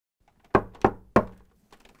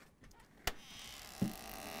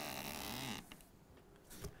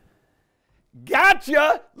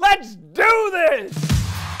Gotcha! Let's do this!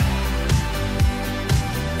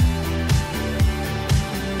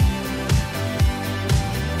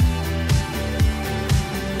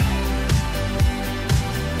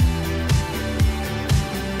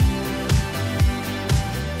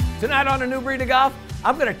 Tonight on A New Breed of Golf,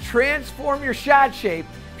 I'm going to transform your shot shape,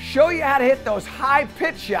 show you how to hit those high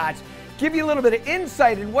pitch shots, give you a little bit of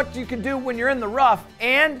insight in what you can do when you're in the rough,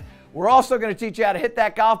 and we're also going to teach you how to hit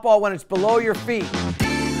that golf ball when it's below your feet.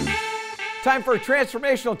 Time for a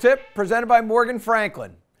transformational tip presented by Morgan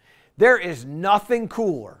Franklin. There is nothing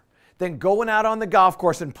cooler than going out on the golf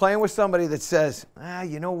course and playing with somebody that says,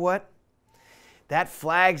 you know what? That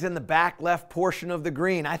flag's in the back left portion of the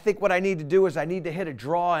green. I think what I need to do is I need to hit a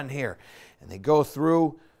draw in here. And they go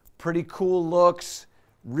through, pretty cool looks,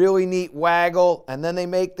 really neat waggle, and then they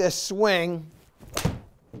make this swing.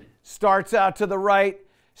 Starts out to the right,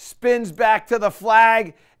 spins back to the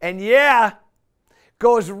flag, and yeah,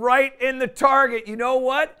 goes right in the target. You know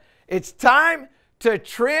what? It's time to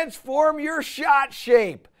transform your shot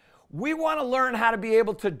shape. We want to learn how to be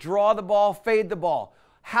able to draw the ball, fade the ball.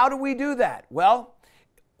 How do we do that? Well,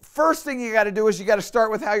 first thing you got to do is you got to start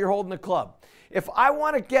with how you're holding the club. If I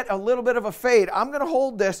want to get a little bit of a fade, I'm going to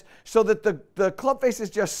hold this so that the club face is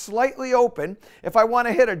just slightly open. If I want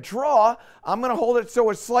to hit a draw, I'm going to hold it so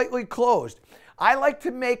it's slightly closed. I like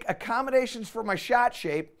to make accommodations for my shot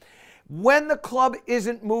shape when the club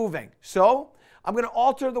isn't moving. So I'm going to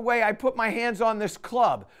alter the way I put my hands on this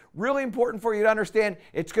club. Really important for you to understand.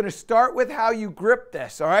 It's going to start with how you grip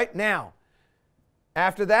this, all right? Now,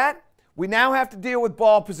 after that, we now have to deal with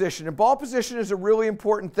ball position, and ball position is a really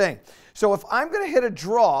important thing. So if I'm going to hit a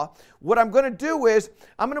draw, what I'm going to do is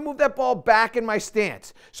I'm going to move that ball back in my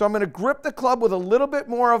stance. So I'm going to grip the club with a little bit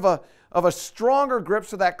more of a stronger grip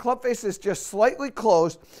so that club face is just slightly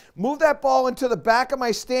closed. Move that ball into the back of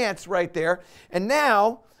my stance right there, and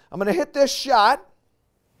now I'm going to hit this shot,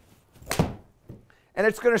 and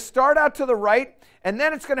it's going to start out to the right, and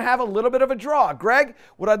then it's going to have a little bit of a draw. Greg,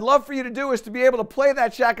 what I'd love for you to do is to be able to play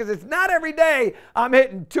that shot, because it's not every day I'm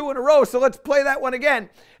hitting 2 in a row, so let's play that one again.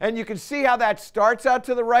 And you can see how that starts out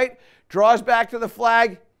to the right, draws back to the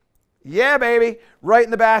flag. Yeah, baby, right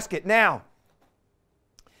in the basket. Now,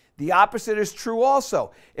 the opposite is true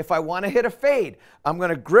also. If I want to hit a fade, I'm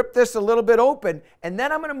going to grip this a little bit open, and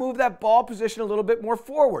then I'm going to move that ball position a little bit more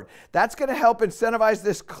forward. That's going to help incentivize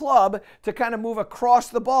this club to kind of move across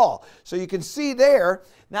the ball. So you can see there,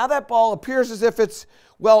 now that ball appears as if it's,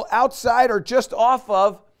 well, outside or just off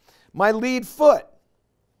of my lead foot.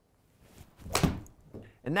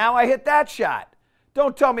 And now I hit that shot.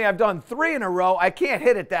 Don't tell me I've done 3 in a row. I can't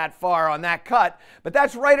hit it that far on that cut, but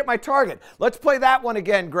that's right at my target. Let's play that one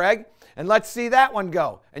again, Greg, and let's see that one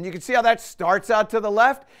go. And you can see how that starts out to the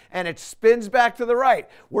left and it spins back to the right.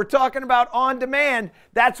 We're talking about on demand.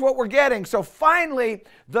 That's what we're getting. So finally,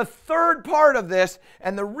 the third part of this,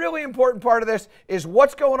 and the really important part of this, is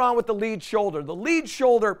what's going on with the lead shoulder. The lead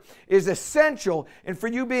shoulder is essential in for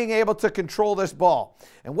you being able to control this ball.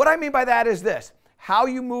 And what I mean by that is this: how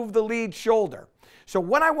you move the lead shoulder. So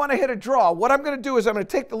when I want to hit a draw, what I'm going to do is I'm going to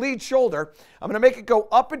take the lead shoulder, I'm going to make it go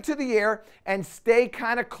up into the air and stay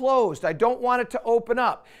kind of closed. I don't want it to open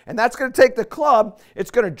up. And that's going to take the club, it's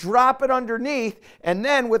going to drop it underneath, and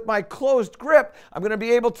then with my closed grip, I'm going to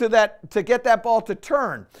be able to get that ball to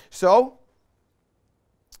turn. So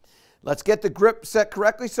let's get the grip set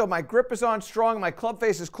correctly. So my grip is on strong, my club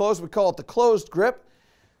face is closed. We call it the closed grip.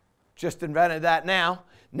 Just invented that now.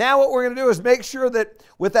 Now what we're going to do is make sure that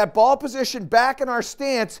with that ball position back in our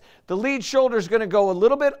stance, the lead shoulder is going to go a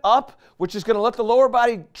little bit up, which is going to let the lower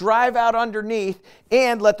body drive out underneath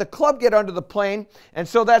and let the club get under the plane. And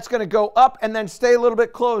so that's going to go up and then stay a little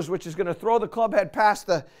bit closed, which is going to throw the club head past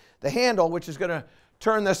the handle, which is going to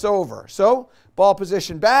turn this over. So ball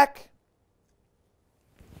position back.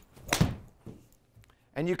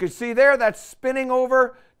 And you can see there that's spinning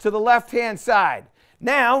over to the left-hand side.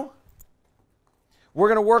 Now, we're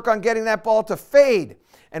going to work on getting that ball to fade.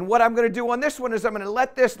 And what I'm going to do on this one is I'm going to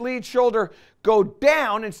let this lead shoulder go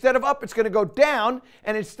down. Instead of up, it's going to go down.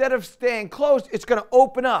 And instead of staying closed, it's going to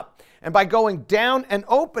open up. And by going down and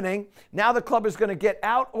opening, now the club is going to get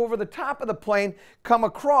out over the top of the plane, come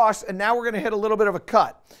across, and now we're going to hit a little bit of a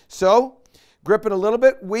cut. So grip it a little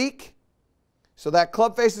bit weak so that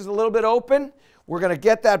club face is a little bit open. We're going to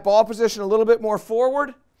get that ball position a little bit more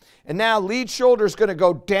forward. And now lead shoulder is going to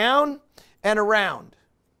go down and around.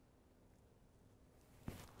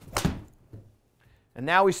 And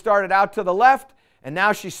now we started out to the left, and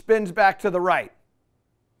now she spins back to the right.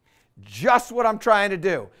 Just what I'm trying to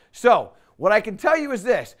do. So What I can tell you is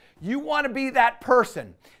this: you want to be that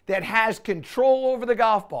person that has control over the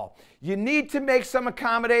golf ball. You need to make some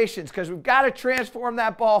accommodations because we've got to transform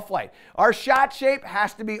that ball flight. Our shot shape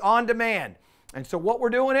has to be on demand. And so what we're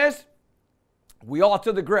doing is we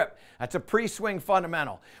alter the grip. That's a pre-swing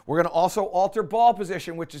fundamental. We're going to also alter ball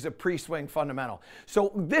position, which is a pre-swing fundamental.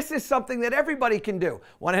 So this is something that everybody can do.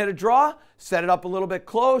 Want to hit a draw? Set it up a little bit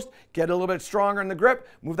closed, get a little bit stronger in the grip,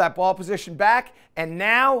 move that ball position back, and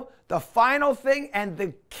now the final thing and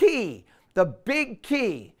the key, the big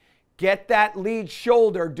key, get that lead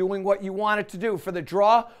shoulder doing what you want it to do. For the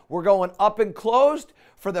draw, we're going up and closed.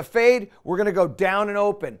 For the fade, we're going to go down and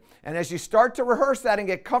open. And as you start to rehearse that and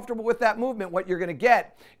get comfortable with that movement, what you're going to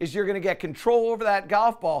get is you're going to get control over that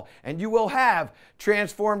golf ball, and you will have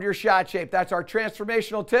transformed your shot shape. That's our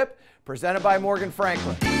transformational tip presented by Morgan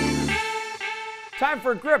Franklin. Time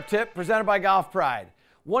for a grip tip presented by Golf Pride.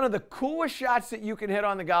 One of the coolest shots that you can hit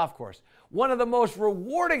on the golf course, one of the most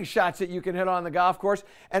rewarding shots that you can hit on the golf course,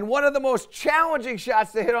 and one of the most challenging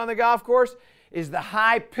shots to hit on the golf course is the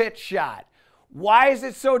high pitch shot. Why is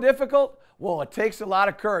it so difficult? Well, it takes a lot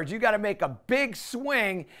of courage. You got to make a big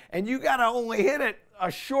swing, and you got to only hit it a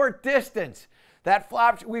short distance. That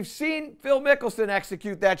flop, we've seen Phil Mickelson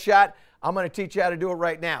execute that shot. I'm going to teach you how to do it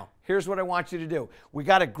right now. Here's what I want you to do. We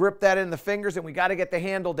got to grip that in the fingers, and we got to get the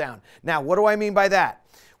handle down. Now, what do I mean by that?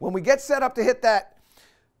 When we get set up to hit that,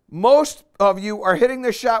 most of you are hitting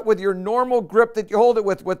this shot with your normal grip that you hold it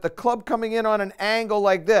with the club coming in on an angle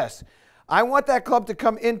like this. I want that club to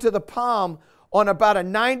come into the palm on about a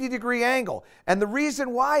 90-degree angle. And the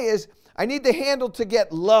reason why is I need the handle to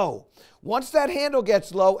get low. Once that handle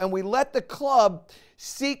gets low and we let the club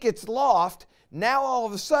seek its loft, now all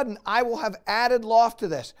of a sudden I will have added loft to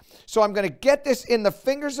this. So I'm going to get this in the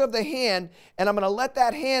fingers of the hand, and I'm going to let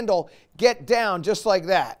that handle get down just like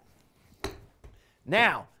that.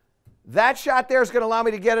 Now, that shot there is going to allow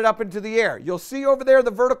me to get it up into the air. You'll see over there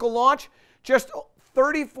the vertical launch, just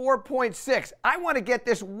 34.6. I want to get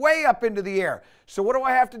this way up into the air. So what do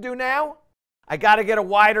I have to do now? I got to get a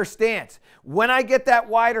wider stance. When I get that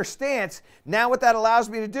wider stance, now what that allows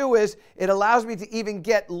me to do is it allows me to even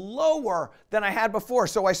get lower than I had before.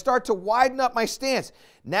 So I start to widen up my stance.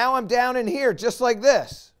 Now I'm down in here just like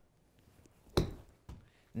this.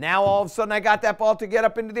 Now all of a sudden I got that ball to get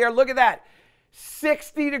up into the air. Look at that.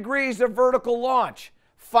 60 degrees of vertical launch.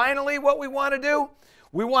 Finally, what we want to do,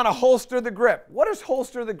 we want to holster the grip. What does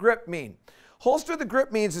holster the grip mean? Holster the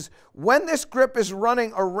grip means is when this grip is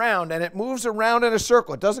running around and it moves around in a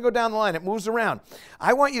circle, it doesn't go down the line, it moves around.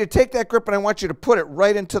 I want you to take that grip and I want you to put it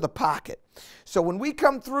right into the pocket. So when we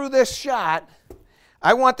come through this shot,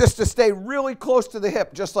 I want this to stay really close to the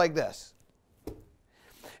hip, just like this.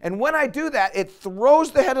 And when I do that, it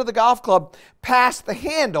throws the head of the golf club past the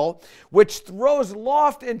handle, which throws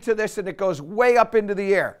loft into this, and it goes way up into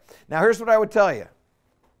the air. Now here's what I would tell you.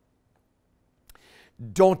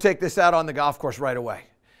 Don't take this out on the golf course right away.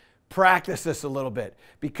 Practice this a little bit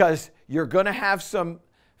because you're going to have some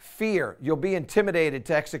fear. You'll be intimidated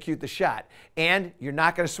to execute the shot, and you're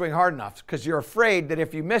not going to swing hard enough because you're afraid that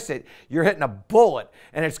if you miss it, you're hitting a bullet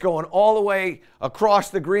and it's going all the way across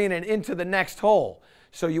the green and into the next hole.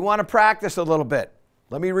 So you want to practice a little bit.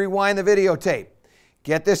 Let me rewind the videotape.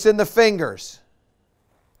 Get this in the fingers.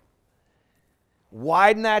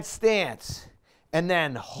 Widen that stance. And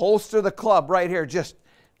then holster the club right here, just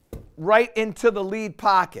right into the lead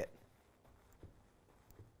pocket.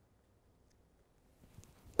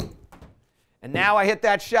 And now I hit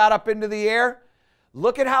that shot up into the air.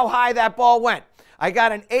 Look at how high that ball went. I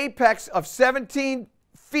got an apex of 17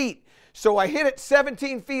 feet. So I hit it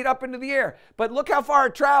 17 feet up into the air. But look how far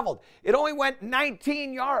it traveled. It only went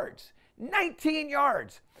 19 yards. 19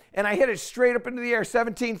 yards. And I hit it straight up into the air,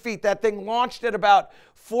 17 feet. That thing launched at about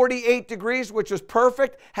 48 degrees, which was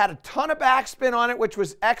perfect. Had a ton of backspin on it, which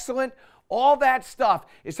was excellent. All that stuff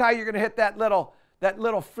is how you're going to hit that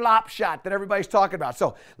little flop shot that everybody's talking about.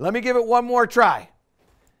 So let me give it one more try.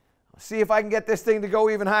 See if I can get this thing to go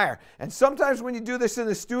even higher. And sometimes when you do this in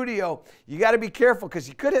the studio, you got to be careful because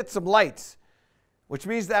you could hit some lights, which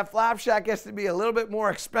means that flop shot gets to be a little bit more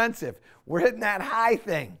expensive. We're hitting that high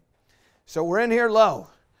thing. So we're in here low.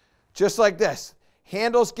 Just like this.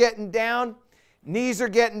 Handle's getting down. Knees are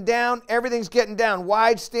getting down. Everything's getting down.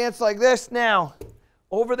 Wide stance like this. Now,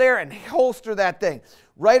 over there and holster that thing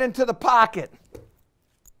right into the pocket.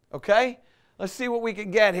 Okay? Let's see what we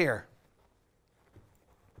can get here.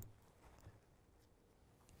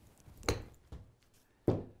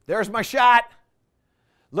 There's my shot.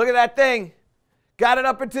 Look at that thing. Got it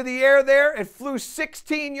up into the air there. It flew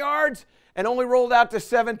 16 yards and only rolled out to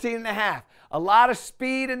 17 and a half. A lot of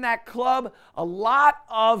speed in that club, a lot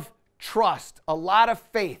of trust, a lot of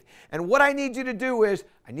faith. And what I need you to do is,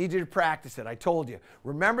 I need you to practice it. I told you.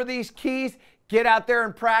 Remember these keys? Get out there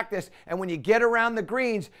and practice. And when you get around the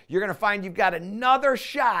greens, you're going to find you've got another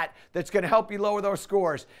shot that's going to help you lower those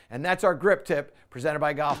scores. And that's our grip tip presented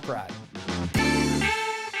by Golfcrowd.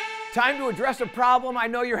 Time to address a problem I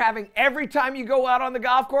know you're having every time you go out on the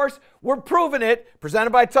golf course. We're proving it.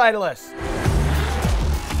 Presented by Titleist.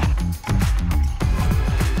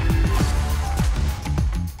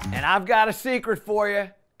 And I've got a secret for you.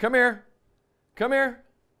 Come here. Come here.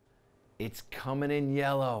 It's coming in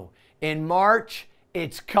yellow. In March,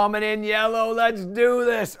 it's coming in yellow. Let's do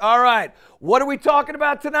this. All right. What are we talking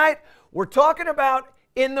about tonight? We're talking about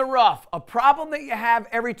in the rough, a problem that you have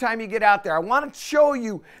every time you get out there. I want to show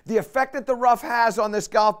you the effect that the rough has on this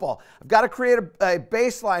golf ball. I've got to create a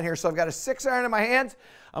baseline here. So I've got a 6-iron in my hands.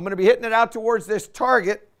 I'm going to be hitting it out towards this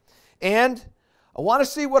target. And I want to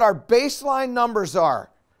see what our baseline numbers are.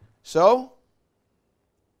 So,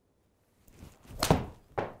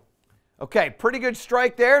 okay, pretty good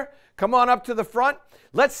strike there. Come on up to the front.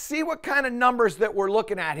 Let's see what kind of numbers that we're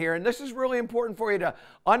looking at here. And this is really important for you to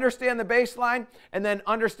understand the baseline and then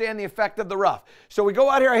understand the effect of the rough. So we go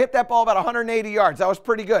out here, I hit that ball about 180 yards. That was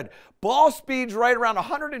pretty good. Ball speed's right around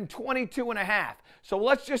 122.5. So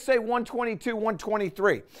let's just say 122,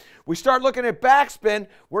 123. We start looking at backspin,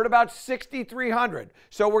 we're at about 6,300.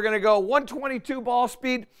 So we're going to go 122 ball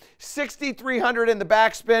speed, 6,300 in the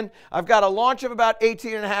backspin. I've got a launch of about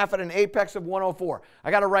 18.5 and an apex of 104.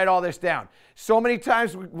 I got to write all this down. So many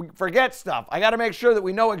times we forget stuff. I got to make sure that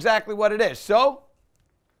we know exactly what it is. So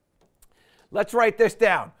let's write this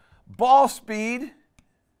down. Ball speed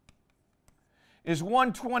is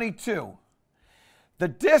 122. The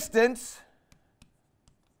distance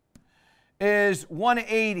is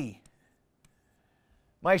 180.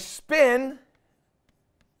 My spin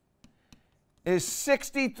is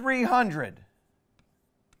 6,300.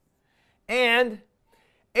 And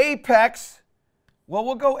apex, well,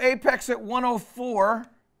 we'll go apex at 104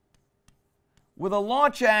 with a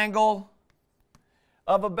launch angle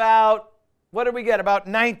of about, what did we get? About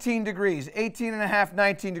 19 degrees, 18.5,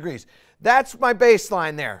 19 degrees. That's my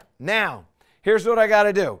baseline there. Now, here's what I got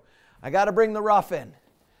to do. I got to bring the rough in.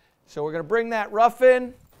 So we're going to bring that rough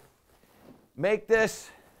in, make this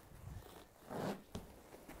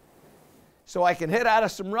so I can hit out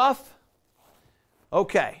of some rough.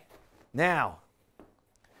 Okay, now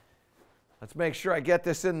let's make sure I get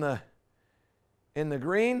this in the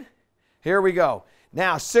green. Here we go.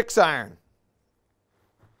 Now 6-iron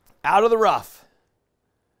out of the rough.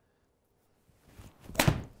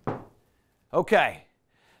 Okay.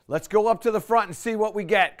 Let's go up to the front and see what we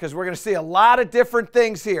get, because we're going to see a lot of different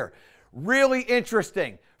things here. Really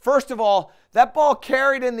interesting. First of all, that ball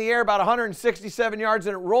carried in the air about 167 yards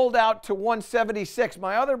and it rolled out to 176.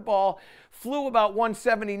 My other ball flew about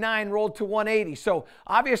 179, rolled to 180. So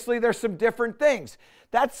obviously there's some different things.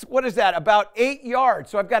 That's, what is that, about 8 yards.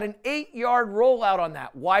 So I've got an 8-yard rollout on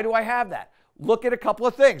that. Why do I have that? Look at a couple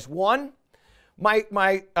of things. One,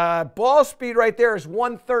 my ball speed right there is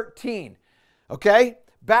 113. Okay?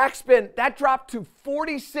 Backspin, that dropped to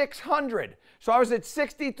 4,600. So I was at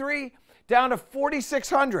 63 down to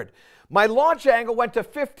 4,600. My launch angle went to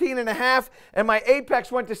 15.5 and my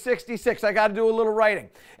apex went to 66. I got to do a little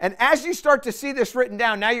writing. And as you start to see this written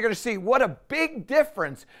down, now you're going to see what a big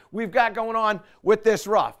difference we've got going on with this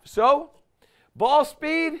rough. So ball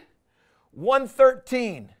speed,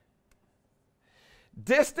 113.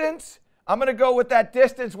 Distance, I'm going to go with that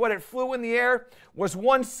distance. What it flew in the air was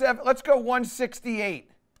 168.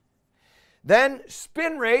 Then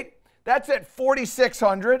spin rate, that's at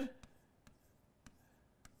 4,600.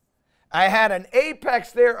 I had an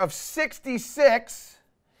apex there of 66,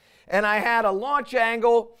 and I had a launch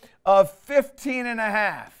angle of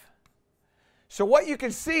 15.5. So what you can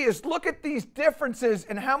see is, look at these differences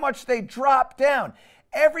and how much they drop down.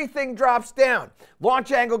 Everything drops down.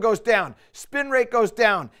 Launch angle goes down. Spin rate goes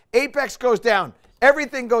down. Apex goes down.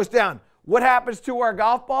 Everything goes down. What happens to our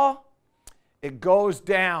golf ball? It goes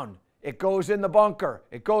down. It goes in the bunker.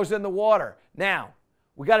 It goes in the water. Now,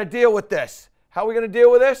 we got to deal with this. How are we going to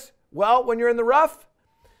deal with this? Well, when you're in the rough,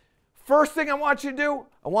 first thing I want you to do,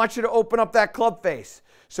 I want you to open up that club face.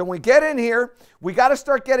 So when we get in here, we got to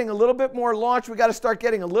start getting a little bit more launch. We got to start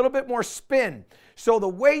getting a little bit more spin. So the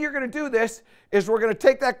way you're going to do this is we're going to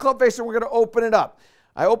take that club face and we're going to open it up.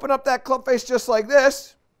 I open up that club face just like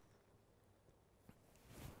this.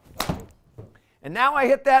 And now I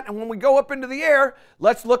hit that, and when we go up into the air,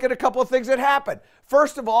 let's look at a couple of things that happen.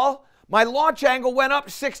 First of all, my launch angle went up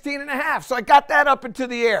 16.5, so I got that up into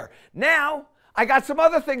the air. Now, I got some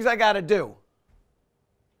other things I got to do.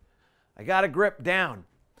 I got to grip down.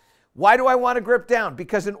 Why do I want to grip down?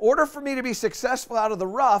 Because in order for me to be successful out of the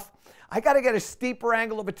rough, I got to get a steeper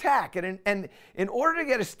angle of attack. And in order to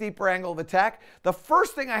get a steeper angle of attack, the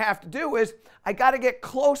first thing I have to do is I got to get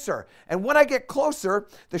closer. And when I get closer,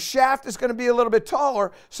 the shaft is going to be a little bit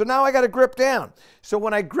taller. So now I got to grip down. So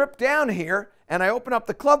when I grip down here and I open up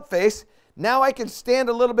the club face, now I can stand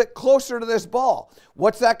a little bit closer to this ball.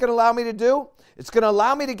 What's that going to allow me to do? It's going to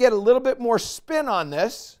allow me to get a little bit more spin on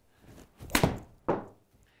this.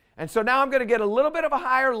 And so now I'm going to get a little bit of a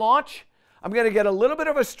higher launch. I'm going to get a little bit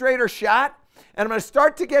of a straighter shot, and I'm going to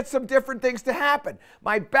start to get some different things to happen.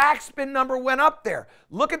 My backspin number went up there.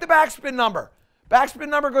 Look at the backspin number. Backspin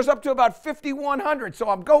number goes up to about 5,100, so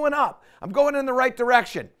I'm going up. I'm going in the right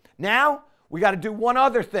direction. Now, we got to do one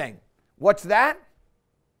other thing. What's that?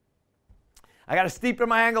 I got to steepen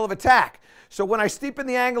my angle of attack. So when I steepen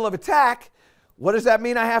the angle of attack, what does that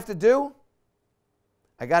mean I have to do?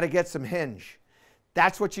 I got to get some hinge.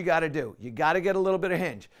 That's what you got to do. You got to get a little bit of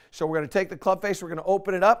hinge. So we're going to take the club face, we're going to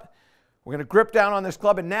open it up, we're going to grip down on this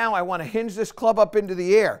club, and now I want to hinge this club up into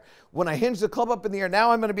the air. When I hinge the club up in the air,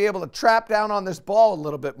 now I'm going to be able to trap down on this ball a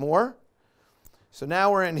little bit more. So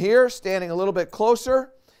now we're in here, standing a little bit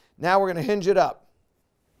closer. Now we're going to hinge it up.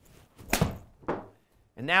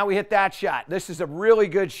 And now we hit that shot. This is a really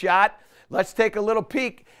good shot. Let's take a little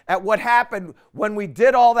peek at what happened when we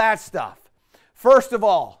did all that stuff. First of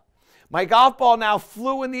all, my golf ball now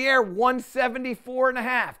flew in the air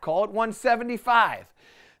 174.5. Call it 175.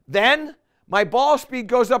 Then my ball speed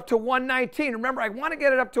goes up to 119. Remember, I want to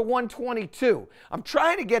get it up to 122. I'm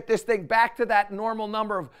trying to get this thing back to that normal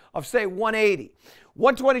number of say, 180.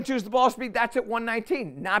 122 is the ball speed. That's at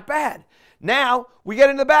 119. Not bad. Now, we get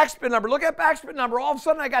into the backspin number. Look at backspin number. All of a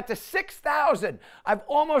sudden, I got to 6,000. I've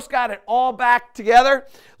almost got it all back together.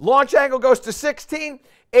 Launch angle goes to 16.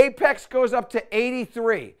 Apex goes up to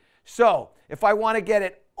 83. So if I want to get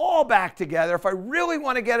it all back together, if I really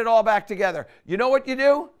want to get it all back together, you know what you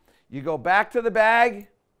do? You go back to the bag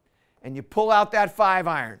and you pull out that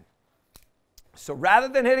 5-iron. So rather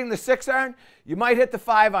than hitting the 6-iron, you might hit the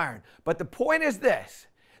 5-iron. But the point is this.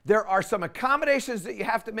 There are some accommodations that you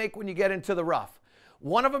have to make when you get into the rough.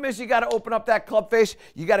 One of them is you got to open up that club face.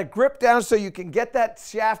 You got to grip down so you can get that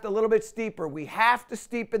shaft a little bit steeper. We have to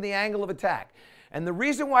steepen the angle of attack. And the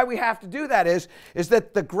reason why we have to do that is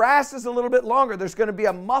that the grass is a little bit longer. There's going to be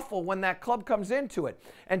a muffle when that club comes into it.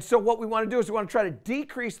 And so what we want to do is we want to try to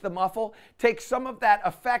decrease the muffle, take some of that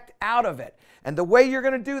effect out of it. And the way you're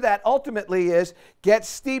going to do that ultimately is get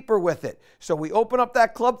steeper with it. So we open up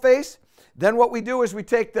that club face. Then what we do is we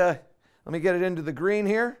take the, let me get it into the green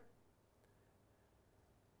here.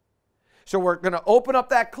 So we're going to open up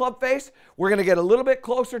that club face. We're going to get a little bit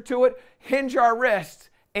closer to it, hinge our wrists,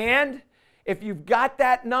 and if you've got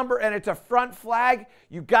that number and it's a front flag,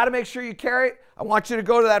 you've got to make sure you carry it. I want you to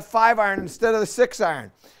go to that 5-iron instead of the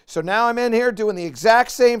 6-iron. So now I'm in here doing the exact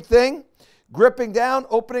same thing, gripping down,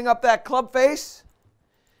 opening up that club face.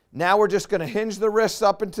 Now we're just going to hinge the wrists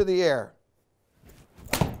up into the air.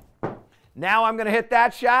 Now I'm going to hit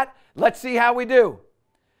that shot. Let's see how we do.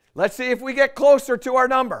 Let's see if we get closer to our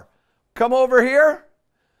number. Come over here.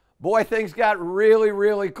 Boy, things got really,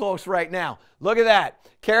 really close right now. Look at that.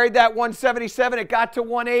 Carried that 177. It got to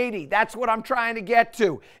 180. That's what I'm trying to get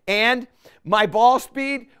to. And my ball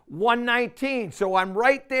speed, 119. So I'm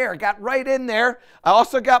right there. Got right in there. I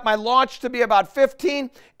also got my launch to be about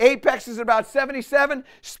 15. Apex is about 77.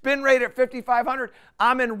 Spin rate at 5,500.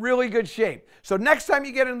 I'm in really good shape. So next time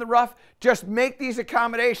you get in the rough, just make these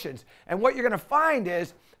accommodations. And what you're going to find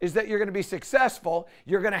is that you're going to be successful.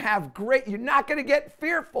 You're going to have great, you're not going to get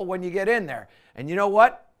fearful when you get in there. And you know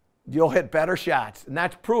what? You'll hit better shots. And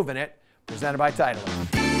that's Proving It, presented by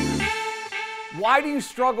Titleist. Why do you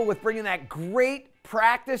struggle with bringing that great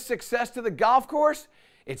practice success to the golf course?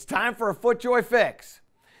 It's time for a FootJoy fix.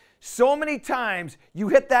 So many times you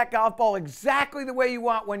hit that golf ball exactly the way you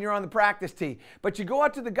want when you're on the practice tee, but you go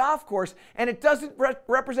out to the golf course and it doesn't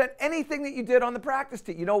represent anything that you did on the practice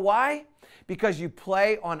tee. You know why? Because you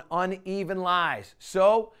play on uneven lies.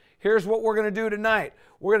 So here's what we're going to do tonight.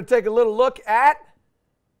 We're going to take a little look at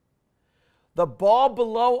the ball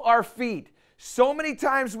below our feet. So many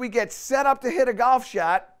times we get set up to hit a golf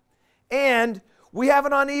shot and we have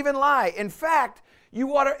an uneven lie. In fact,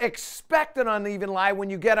 you ought to expect an uneven lie when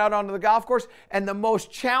you get out onto the golf course, and the most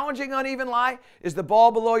challenging uneven lie is the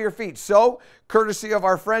ball below your feet. So, courtesy of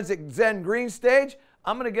our friends at Zen Green Stage,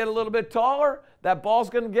 I'm going to get a little bit taller. That ball's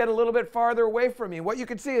going to get a little bit farther away from me. What you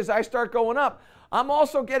can see as I start going up, I'm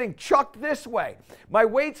also getting chucked this way. My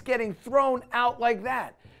weight's getting thrown out like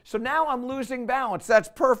that. So now I'm losing balance. That's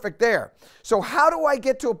perfect there. So how do I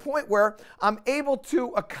get to a point where I'm able to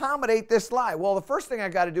accommodate this lie? Well, the first thing I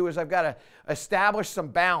got to do is I've got to establish some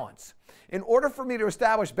balance. In order for me to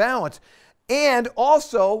establish balance and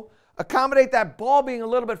also accommodate that ball being a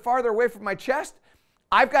little bit farther away from my chest,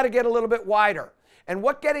 I've got to get a little bit wider. And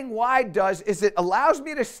what getting wide does is it allows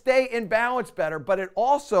me to stay in balance better, but it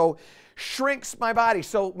also shrinks my body.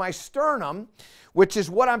 So my sternum, which is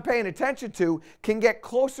what I'm paying attention to, can get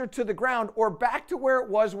closer to the ground or back to where it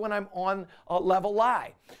was when I'm on a level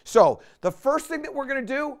lie. So the first thing that we're going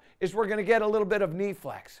to do is we're going to get a little bit of knee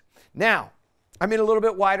flex. Now, I'm in a little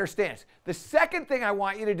bit wider stance. The second thing I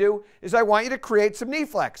want you to do is I want you to create some knee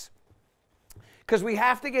flex, because we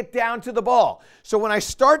have to get down to the ball. So when I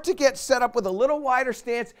start to get set up with a little wider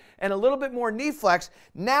stance and a little bit more knee flex,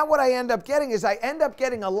 now what I end up getting is I end up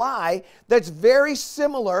getting a lie that's very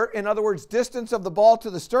similar. In other words, distance of the ball to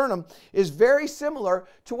the sternum is very similar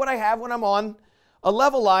to what I have when I'm on a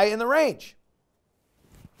level lie in the range.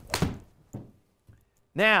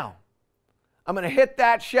 Now, I'm going to hit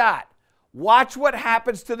that shot. Watch what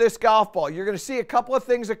happens to this golf ball. You're going to see a couple of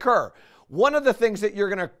things occur. One of the things that you're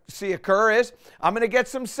going to see occur is I'm going to get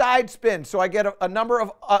some side spin. So I get a number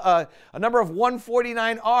of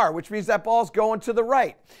 149R, which means that ball's going to the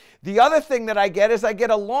right. The other thing that I get is I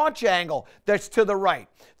get a launch angle that's to the right,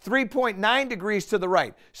 3.9 degrees to the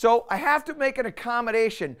right. So I have to make an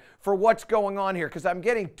accommodation for what's going on here because I'm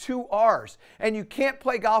getting 2 R's, and you can't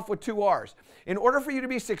play golf with 2 R's. In order for you to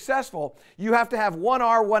be successful, you have to have 1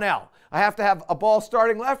 R, 1 L. I have to have a ball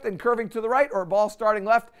starting left and curving to the right, or a ball starting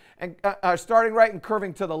left and starting right and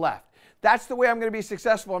curving to the left. That's the way I'm going to be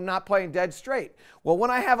successful. I'm not playing dead straight. Well,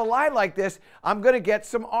 when I have a lie like this, I'm going to get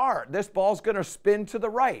some R. This ball's going to spin to the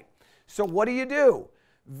right. So what do?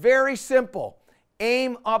 Very simple.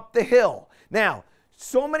 Aim up the hill. Now,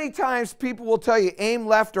 so many times people will tell you aim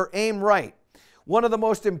left or aim right. One of the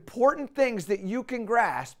most important things that you can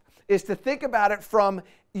grasp is to think about it from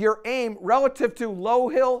your aim relative to low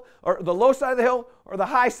hill, or the low side of the hill, or the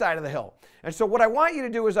high side of the hill. And so what I want you to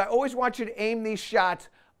do is I always want you to aim these shots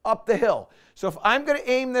up the hill. So if I'm going to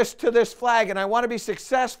aim this to this flag and I want to be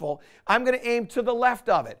successful, I'm going to aim to the left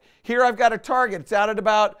of it. Here I've got a target. It's out at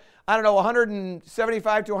about,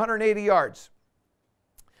 175 to 180 yards.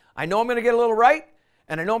 I know I'm going to get a little right,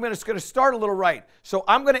 and I know I'm just going to start a little right. So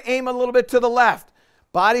I'm going to aim a little bit to the left.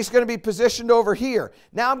 Body's going to be positioned over here.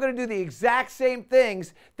 Now I'm going to do the exact same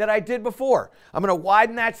things that I did before. I'm going to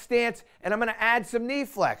widen that stance, and I'm going to add some knee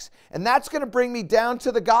flex. And that's going to bring me down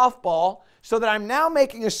to the golf ball so that I'm now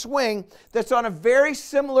making a swing that's on a very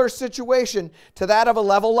similar situation to that of a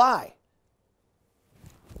level lie.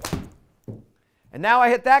 And now I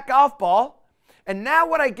hit that golf ball, and now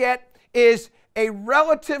what I get is a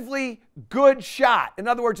relatively good shot. In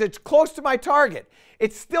other words, it's close to my target.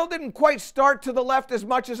 It still didn't quite start to the left as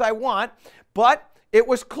much as I want, but it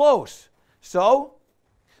was close. So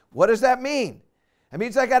what does that mean? That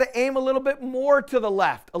means I got to aim a little bit more to the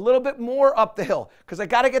left, a little bit more up the hill, because I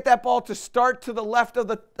got to get that ball to start to the left of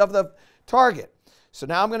the target. So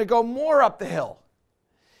now I'm going to go more up the hill.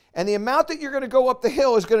 And the amount that you're going to go up the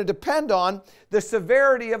hill is going to depend on the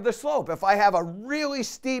severity of the slope. If I have a really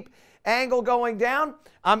steep angle going down,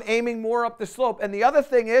 I'm aiming more up the slope. And the other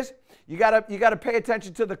thing is, you got to pay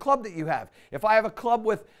attention to the club that you have. If I have a club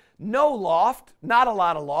with no loft, not a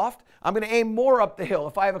lot of loft, I'm going to aim more up the hill.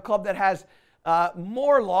 If I have a club that has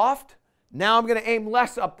more loft, now I'm going to aim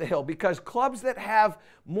less up the hill, because clubs that have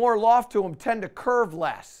more loft to them tend to curve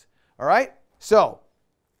less. All right? So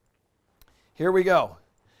here we go.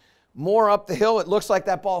 More up the hill. It looks like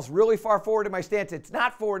that ball's really far forward in my stance. It's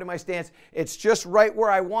not forward in my stance. It's just right where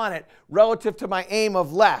I want it relative to my aim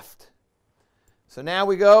of left. So now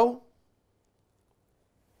we go.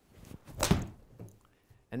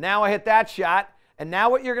 And now I hit that shot. And now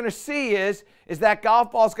what you're going to see is that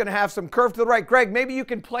golf ball is going to have some curve to the right. Greg, maybe you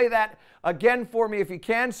can play that again for me if you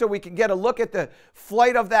can, so we can get a look at the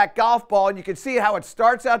flight of that golf ball, and you can see how it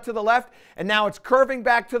starts out to the left and now it's curving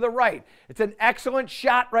back to the right. It's an excellent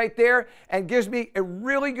shot right there and gives me a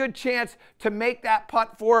really good chance to make that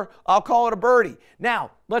putt for, I'll call it a birdie.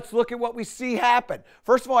 Now, let's look at what we see happen.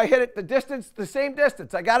 First of all, I hit it the same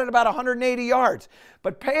distance. I got it about 180 yards.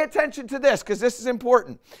 But pay attention to this, because this is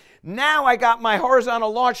important. Now I got my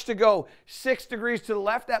horizontal launch to go 6 degrees to the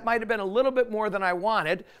left. That might have been a little bit more than I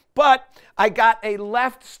wanted, but I got a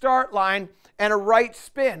left start line and a right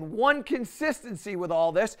spin. One consistency with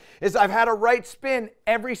all this is I've had a right spin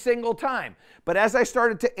every single time. But as I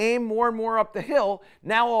started to aim more and more up the hill,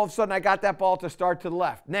 now all of a sudden I got that ball to start to the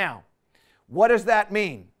left. Now, what does that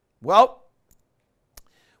mean? Well,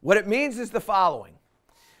 what it means is the following.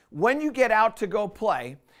 When you get out to go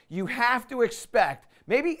play, you have to expect,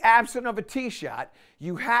 maybe absent of a tee shot,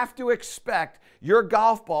 you have to expect your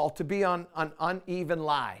golf ball to be on an uneven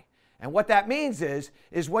lie. And what that means is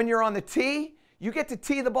when you're on the tee, you get to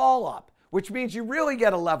tee the ball up, which means you really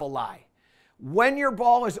get a level lie. When your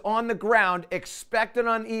ball is on the ground, expect an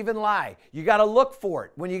uneven lie. You got to look for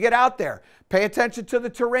it. When you get out there, pay attention to the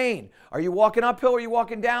terrain. Are you walking uphill or are you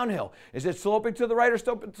walking downhill? Is it sloping to the right or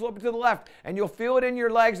sloping to the left? And you'll feel it in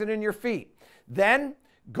your legs and in your feet. Then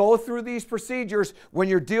go through these procedures when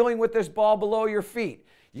you're dealing with this ball below your feet.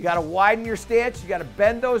 You got to widen your stance, you got to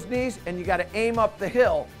bend those knees, and you got to aim up the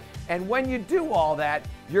hill. And when you do all that,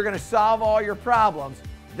 you're going to solve all your problems.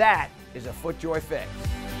 That is a FootJoy fix.